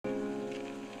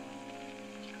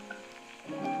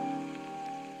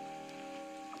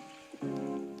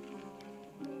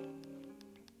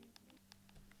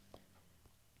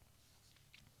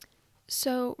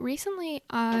So recently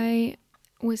I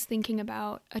was thinking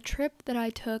about a trip that I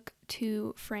took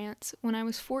to France when I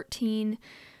was 14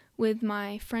 with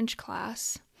my French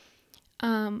class.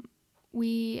 Um,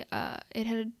 it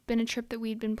had been a trip that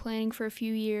we'd been planning for a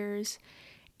few years,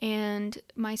 and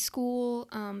my school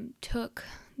took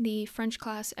the French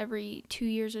class every 2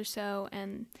 years or so,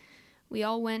 and we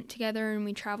all went together and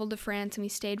we traveled to France and we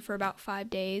stayed for about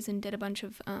 5 days and did a bunch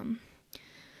of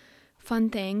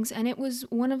fun things, and it was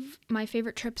one of my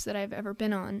favorite trips that I've ever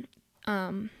been on.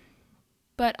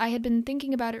 But I had been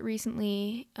thinking about it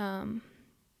recently,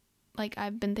 like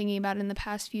I've been thinking about it in the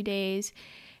past few days,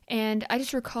 and I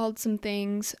just recalled some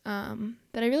things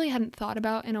that I really hadn't thought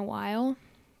about in a while.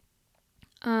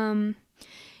 When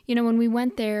we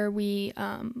went there, we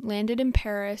landed in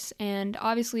Paris, and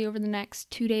obviously over the next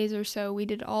 2 days or so, we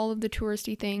did all of the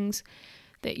touristy things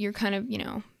that you're kind of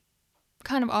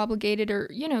obligated, or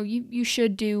you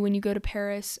should do when you go to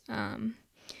Paris.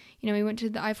 We went to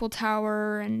the Eiffel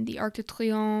Tower and the Arc de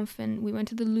Triomphe, and we went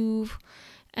to the Louvre,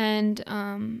 and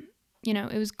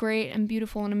it was great and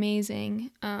beautiful and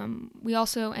amazing. We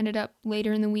also ended up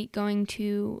later in the week going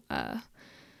to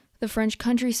the French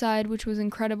countryside, which was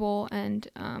incredible, and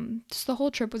just the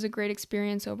whole trip was a great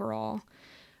experience overall.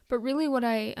 But really what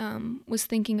I was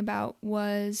thinking about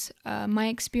was my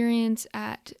experience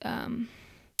at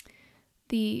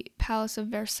the Palace of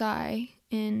Versailles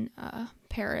in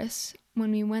Paris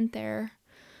when we went there.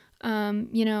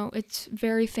 It's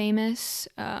very famous,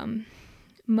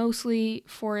 mostly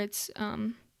for its,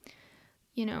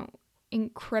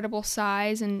 incredible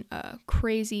size and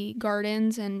crazy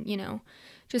gardens and,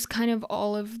 just kind of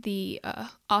all of the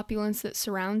opulence that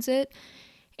surrounds it.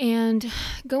 And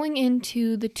going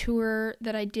into the tour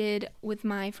that I did with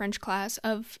my French class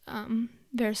of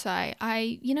Versailles,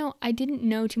 I didn't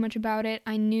know too much about it.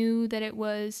 I knew that it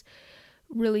was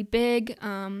really big.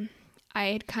 I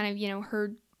had kind of,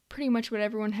 heard pretty much what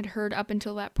everyone had heard up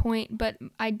until that point, but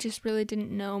I just really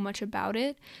didn't know much about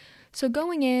it. So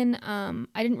going in,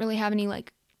 I didn't really have any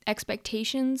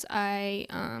expectations. I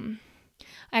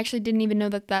actually didn't even know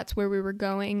that that's where we were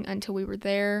going until we were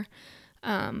there.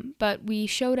 But we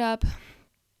showed up,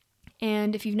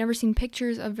 and if you've never seen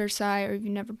pictures of Versailles or if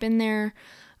you've never been there,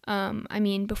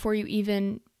 before you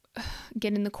even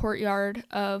get in the courtyard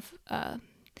of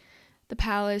the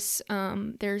palace,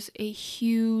 there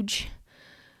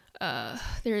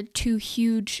are two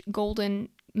huge golden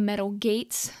metal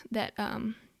gates that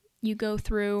you go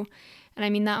through,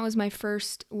 and that was my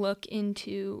first look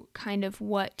into kind of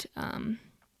what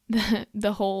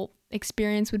the whole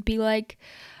experience would be like.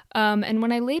 And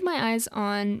when I laid my eyes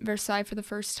on Versailles for the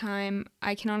first time,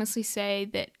 I can honestly say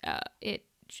that it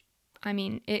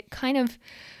kind of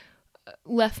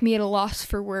left me at a loss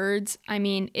for words.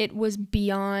 It was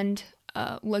beyond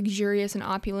luxurious and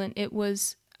opulent. It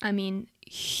was,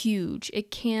 huge.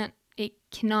 It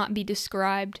cannot be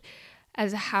described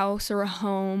as a house or a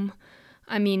home.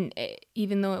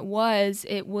 Even though it was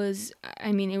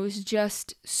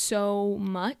just so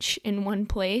much in one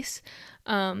place.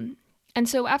 And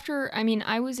so after,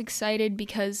 I was excited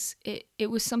because it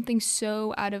was something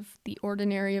so out of the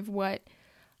ordinary of what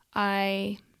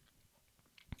I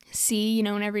see, in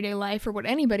everyday life, or what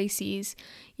anybody sees,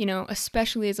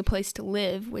 especially as a place to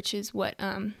live, which is what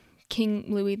King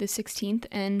Louis XVI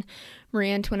and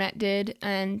Marie Antoinette did,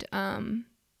 and,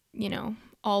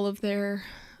 all of their,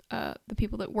 the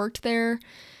people that worked there,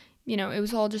 it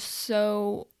was all just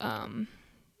so,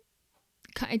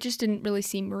 it just didn't really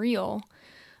seem real.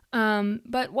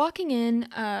 But walking in,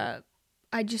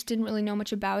 I just didn't really know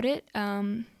much about it.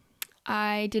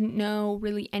 I didn't know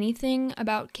really anything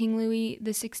about King Louis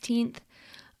XVI.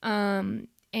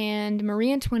 And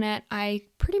Marie Antoinette, I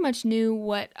pretty much knew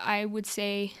what I would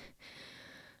say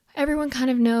everyone kind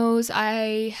of knows.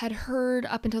 I had heard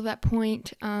up until that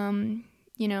point,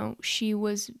 she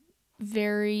was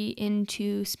very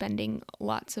into spending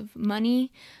lots of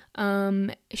money.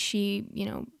 She,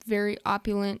 very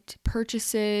opulent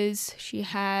purchases. She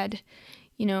had,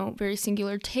 very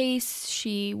singular tastes.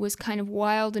 She was kind of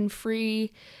wild and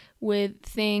free with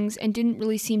things and didn't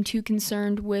really seem too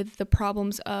concerned with the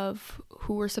problems of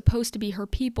who were supposed to be her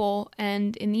people.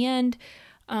 And in the end,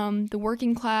 the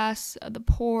working class, the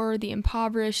poor, the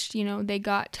impoverished, they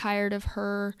got tired of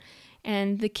her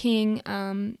and the king,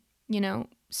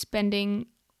 spending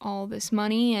all this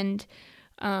money and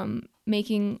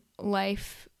making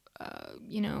life,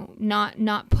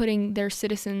 not putting their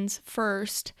citizens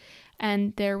first.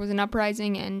 And there was an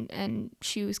uprising, and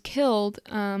she was killed.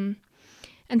 And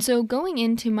so going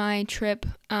into my trip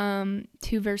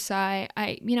to Versailles,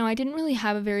 I didn't really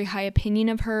have a very high opinion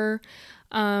of her.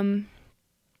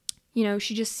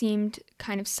 She just seemed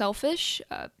kind of selfish,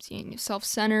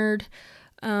 self-centered,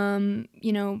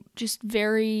 just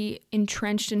very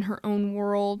entrenched in her own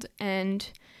world, and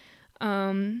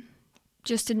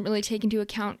just didn't really take into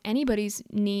account anybody's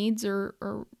needs or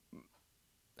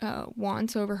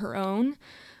wants over her own.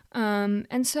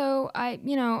 And so I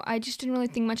just didn't really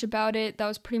think much about it. That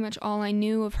was pretty much all I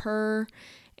knew of her.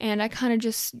 And I kind of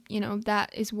just, that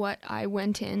is what I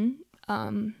went in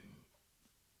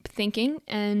thinking.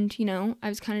 And, I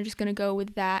was kind of just going to go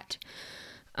with that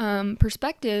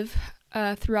perspective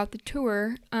throughout the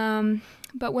tour.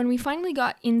 But when we finally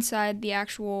got inside the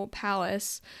actual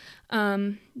palace,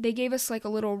 they gave us like a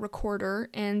little recorder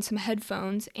and some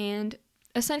headphones, and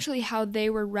essentially how they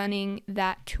were running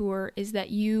that tour is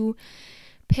that you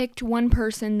picked one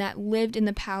person that lived in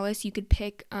the palace. You could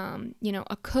pick,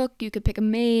 a cook, you could pick a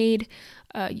maid,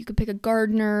 you could pick a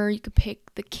gardener, you could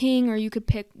pick the king, or you could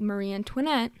pick Marie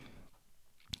Antoinette.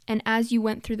 And as you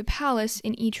went through the palace,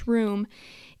 in each room,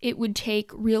 it would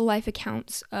take real life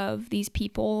accounts of these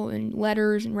people and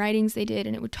letters and writings they did,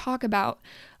 and it would talk about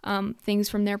things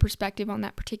from their perspective on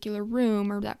that particular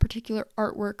room or that particular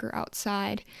artwork or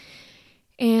outside.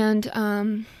 And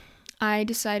I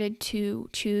decided to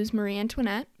choose Marie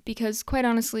Antoinette because, quite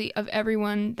honestly, of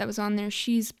everyone that was on there,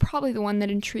 she's probably the one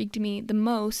that intrigued me the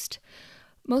most,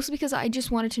 mostly because I just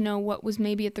wanted to know what was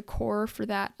maybe at the core for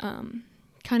that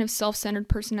kind of self-centered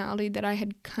personality that I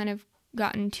had kind of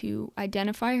gotten to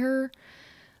identify her.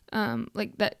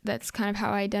 That's kind of how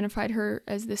I identified her,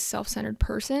 as this self-centered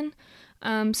person.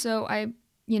 So I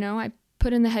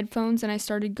put in the headphones and I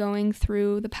started going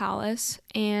through the palace,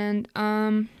 and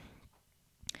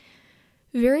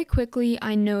very quickly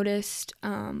I noticed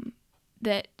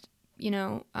that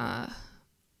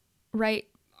right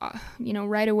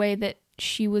away that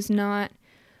she was not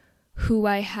who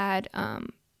I had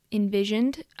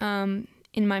envisioned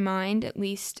in my mind, at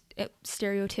least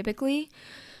stereotypically.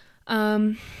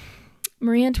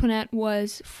 Marie Antoinette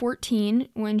was 14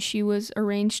 when she was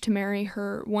arranged to marry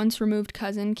her once removed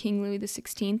cousin, King Louis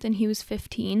XVI, and he was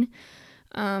 15.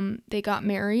 They got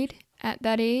married at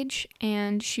that age,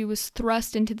 and she was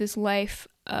thrust into this life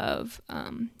of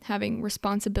having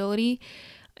responsibility,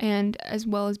 and as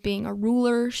well as being a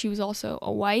ruler, she was also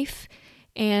a wife,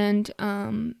 and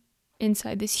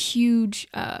inside this huge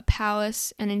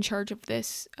palace and in charge of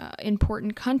this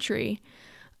important country.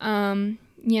 And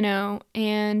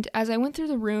as I went through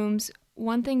the rooms,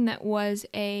 one thing that was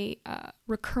a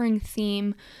recurring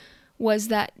theme was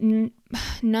that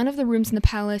none of the rooms in the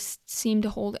palace seemed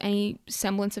to hold any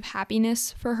semblance of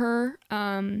happiness for her.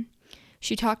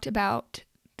 She talked about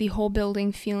the whole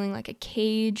building feeling like a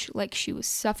cage, like she was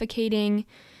suffocating.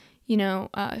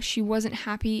 She wasn't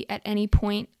happy at any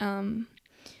point in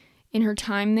her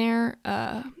time there.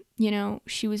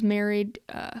 She was married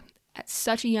at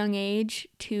such a young age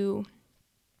to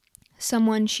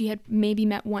someone she had maybe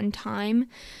met one time.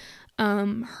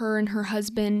 Her and her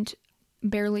husband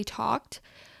barely talked.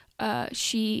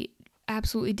 She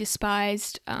absolutely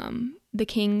despised the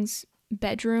king's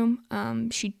bedroom.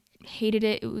 She hated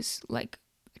it. It was like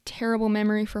a terrible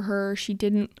memory for her. She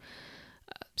didn't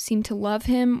seem to love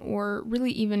him or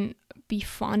really even be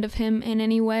fond of him in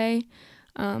any way.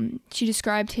 She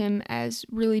described him as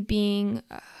really being,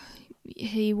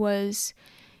 he was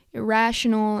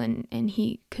irrational and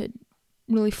he could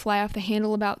really fly off the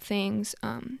handle about things.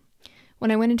 When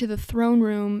I went into the throne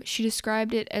room, she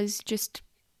described it as just,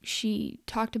 she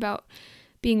talked about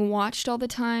being watched all the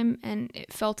time, and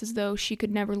it felt as though she could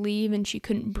never leave and she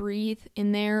couldn't breathe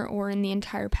in there or in the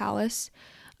entire palace,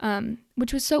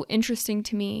 which was so interesting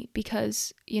to me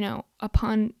because,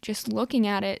 upon just looking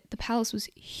at it, the palace was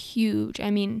huge.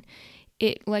 I mean,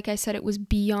 like I said, it was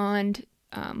beyond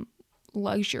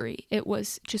luxury. It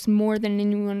was just more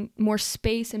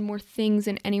space and more things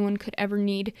than anyone could ever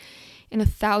need in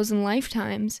 1,000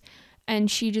 lifetimes. And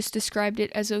she just described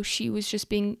it as though she was just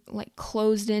being like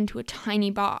closed into a tiny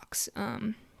box.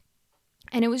 And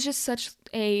it was just such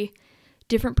a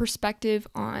different perspective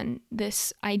on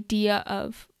this idea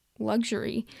of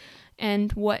luxury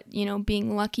and what,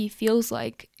 being lucky feels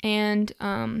like. And,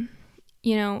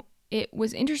 it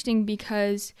was interesting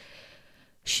because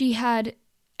she had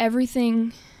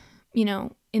everything,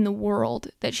 in the world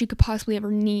that she could possibly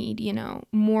ever need,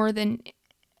 more than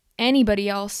anybody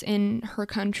else in her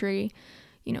country.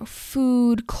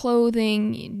 Food,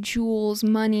 clothing, jewels,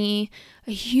 money,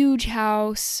 a huge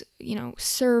house,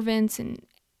 servants, and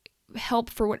help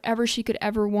for whatever she could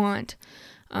ever want.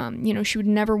 She would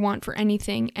never want for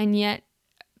anything. And yet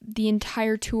the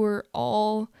entire tour,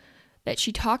 all that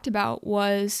she talked about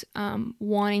was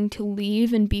wanting to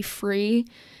leave and be free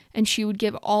and she would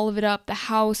give all of it up, the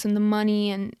house and the money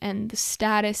and the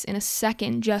status, in a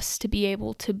second, just to be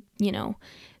able to,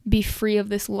 be free of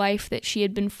this life that she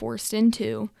had been forced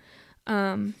into.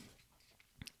 And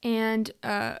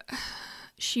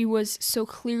she was so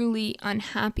clearly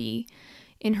unhappy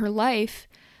in her life.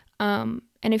 And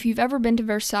if you've ever been to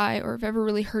Versailles or have ever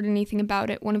really heard anything about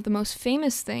it, one of the most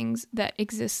famous things that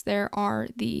exists there are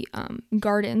the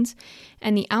gardens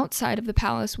and the outside of the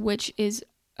palace, which is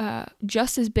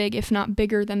just as big, if not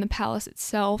bigger, than the palace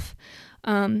itself.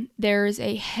 There's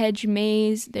a hedge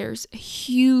maze. There's a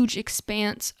huge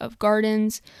expanse of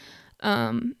gardens.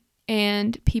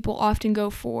 And people often go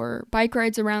for bike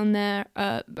rides around there,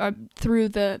 through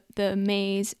the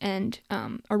maze and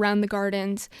around the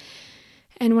gardens.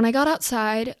 And when I got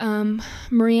outside,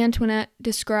 Marie Antoinette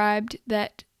described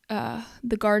that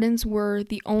the gardens were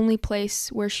the only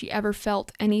place where she ever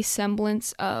felt any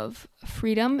semblance of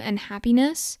freedom and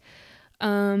happiness.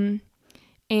 And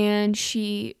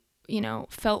she,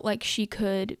 felt like she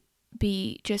could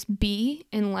be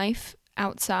in life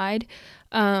outside.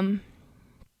 And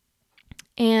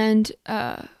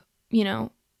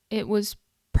it was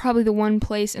probably the one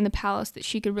place in the palace that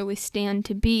she could really stand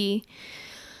to be.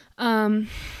 And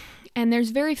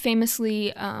there's very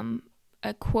famously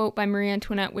a quote by Marie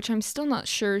Antoinette, which I'm still not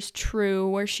sure is true,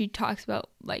 where she talks about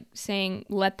saying,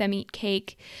 "Let them eat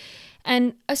cake."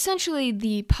 And essentially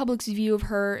the public's view of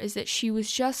her is that she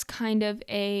was just kind of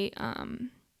a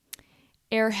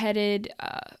airheaded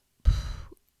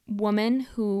woman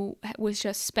who was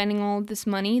just spending all of this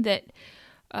money that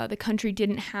the country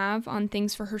didn't have on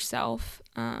things for herself.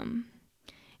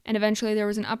 And eventually there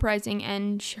was an uprising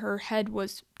and her head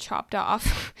was chopped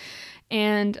off.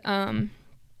 And,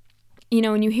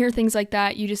 when you hear things like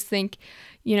that, you just think,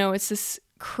 it's this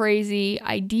crazy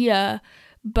idea.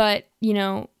 But,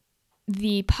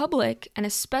 the public, and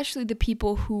especially the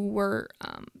people who were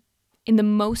in the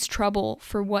most trouble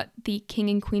for what the king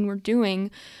and queen were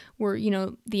doing, were,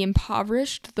 the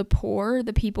impoverished, the poor,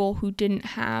 the people who didn't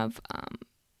have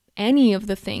any of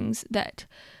the things that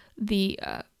the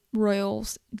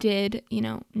royals did,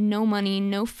 no money,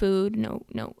 no food,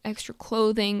 no extra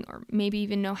clothing, or maybe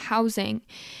even no housing.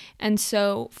 And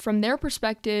so from their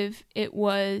perspective, it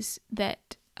was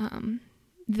that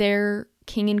their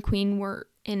king and queen were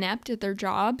inept at their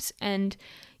jobs, and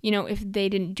if they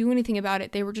didn't do anything about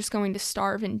it, they were just going to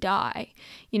starve and die.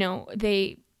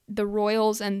 The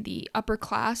royals and the upper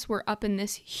class were up in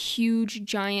this huge,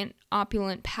 giant,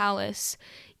 opulent palace,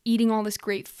 eating all this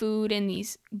great food and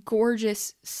these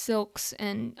gorgeous silks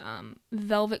and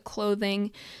velvet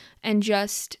clothing, and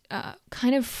just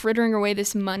kind of frittering away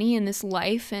this money and this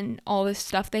life and all this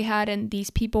stuff they had. And these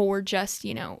people were just,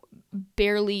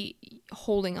 barely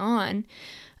holding on.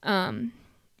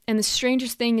 And the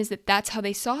strangest thing is that that's how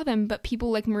they saw them. But people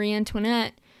like Marie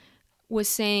Antoinette was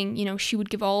saying, she would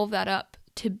give all of that up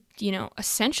to,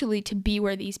 essentially to be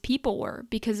where these people were,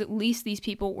 because at least these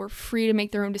people were free to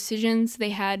make their own decisions.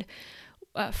 They had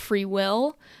free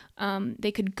will.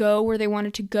 They could go where they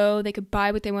wanted to go. They could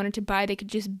buy what they wanted to buy. They could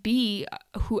just be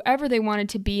whoever they wanted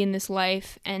to be in this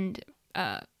life. And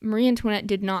Marie Antoinette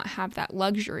did not have that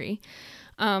luxury.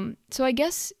 So I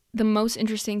guess the most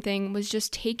interesting thing was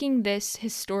just taking this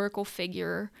historical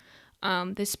figure,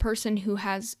 this person who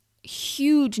has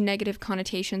huge negative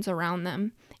connotations around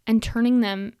them, and turning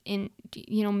them in,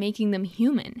 making them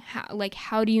human.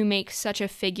 How do you make such a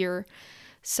figure,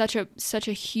 such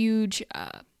a huge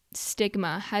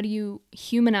stigma? How do you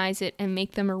humanize it and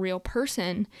make them a real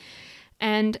person?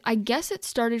 And I guess it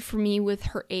started for me with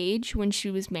her age when she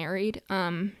was married.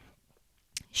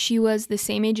 She was the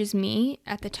same age as me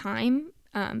at the time.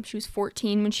 She was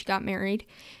 14 when she got married,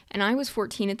 and I was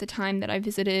 14 at the time that I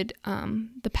visited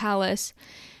the palace.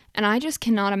 And I just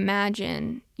cannot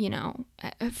imagine,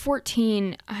 at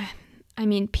 14,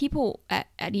 people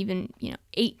at even,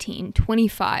 18,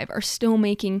 25 are still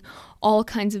making all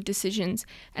kinds of decisions.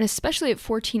 And especially at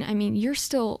 14, you're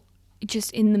still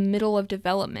just in the middle of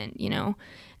development,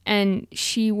 And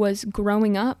she was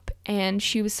growing up, and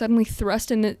she was suddenly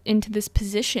thrust into this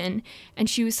position, and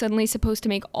she was suddenly supposed to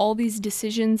make all these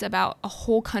decisions about a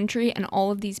whole country and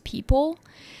all of these people.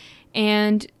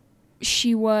 And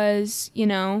she was,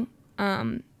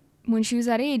 when she was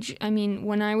that age,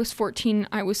 when I was 14,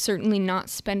 I was certainly not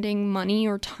spending money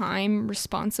or time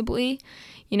responsibly.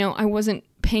 I wasn't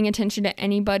paying attention to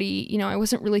anybody. I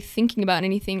wasn't really thinking about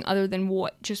anything other than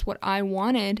what I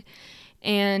wanted.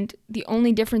 And the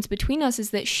only difference between us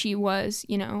is that she was,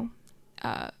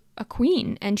 a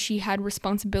queen, and she had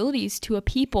responsibilities to a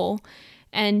people,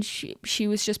 and she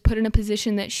was just put in a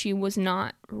position that she was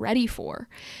not ready for.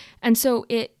 And so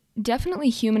it definitely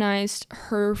humanized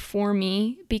her for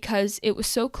me because it was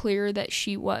so clear that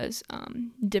she was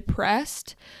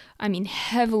depressed. I mean,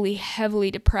 heavily,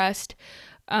 heavily depressed.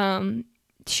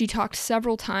 She talked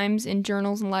several times in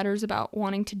journals and letters about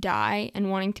wanting to die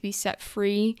and wanting to be set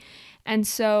free. And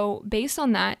so based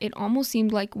on that, it almost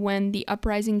seemed like when the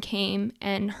uprising came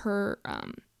and her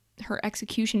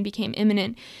execution became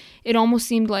imminent, it almost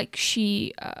seemed like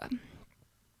she,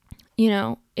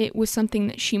 it was something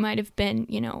that she might have been,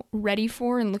 ready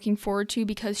for and looking forward to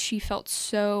because she felt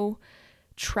so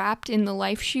trapped in the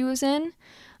life she was in.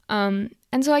 And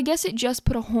so I guess it just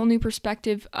put a whole new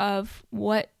perspective of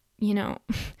what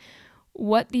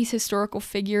these historical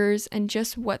figures and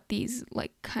just what these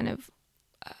kind of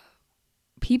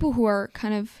people who are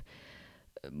kind of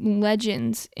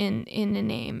legends in a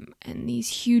name, and these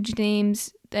huge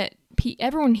names that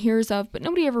everyone hears of, but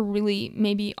nobody ever really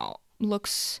maybe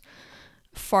looks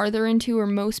farther into, or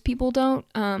most people don't.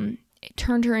 It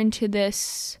turned her into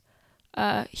this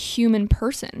human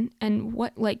person, and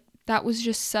that was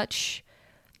just such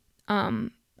a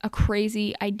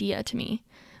crazy idea to me.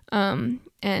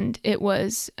 And it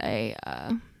was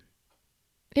an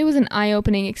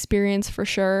eye-opening experience for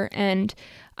sure, and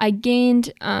I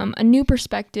gained a new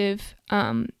perspective,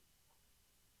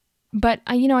 but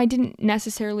I didn't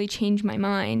necessarily change my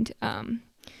mind.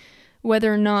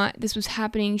 Whether or not this was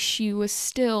happening, she was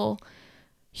still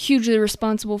hugely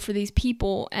responsible for these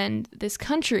people and this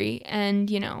country, and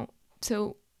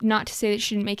so not to say that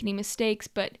she didn't make any mistakes,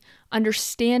 but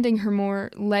understanding her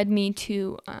more led me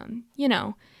to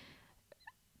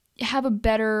have a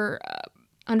better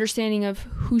understanding of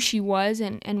who she was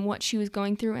and what she was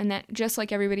going through, and that just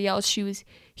like everybody else, she was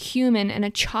human and a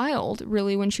child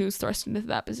really when she was thrust into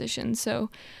that position. So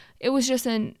it was just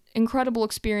an incredible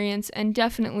experience, and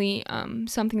definitely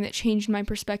something that changed my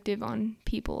perspective on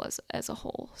people as a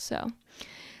whole. So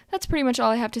that's pretty much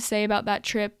all I have to say about that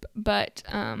trip,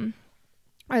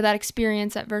 or that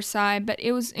experience at Versailles. But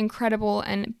it was incredible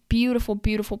and beautiful,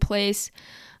 beautiful place,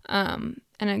 and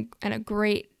a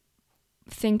great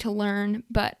thing to learn,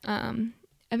 but a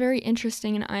very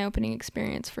interesting and eye-opening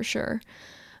experience for sure.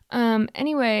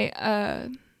 Anyway,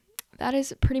 that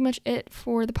is pretty much it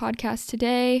for the podcast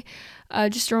today.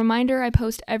 Just a reminder, I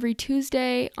post every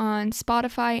Tuesday on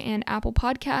Spotify and Apple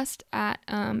Podcast at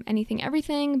Anything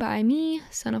Everything by me,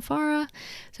 Sanafara.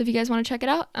 So if you guys want to check it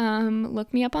out,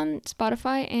 look me up on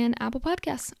Spotify and Apple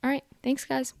Podcasts. All right, thanks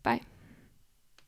guys. Bye.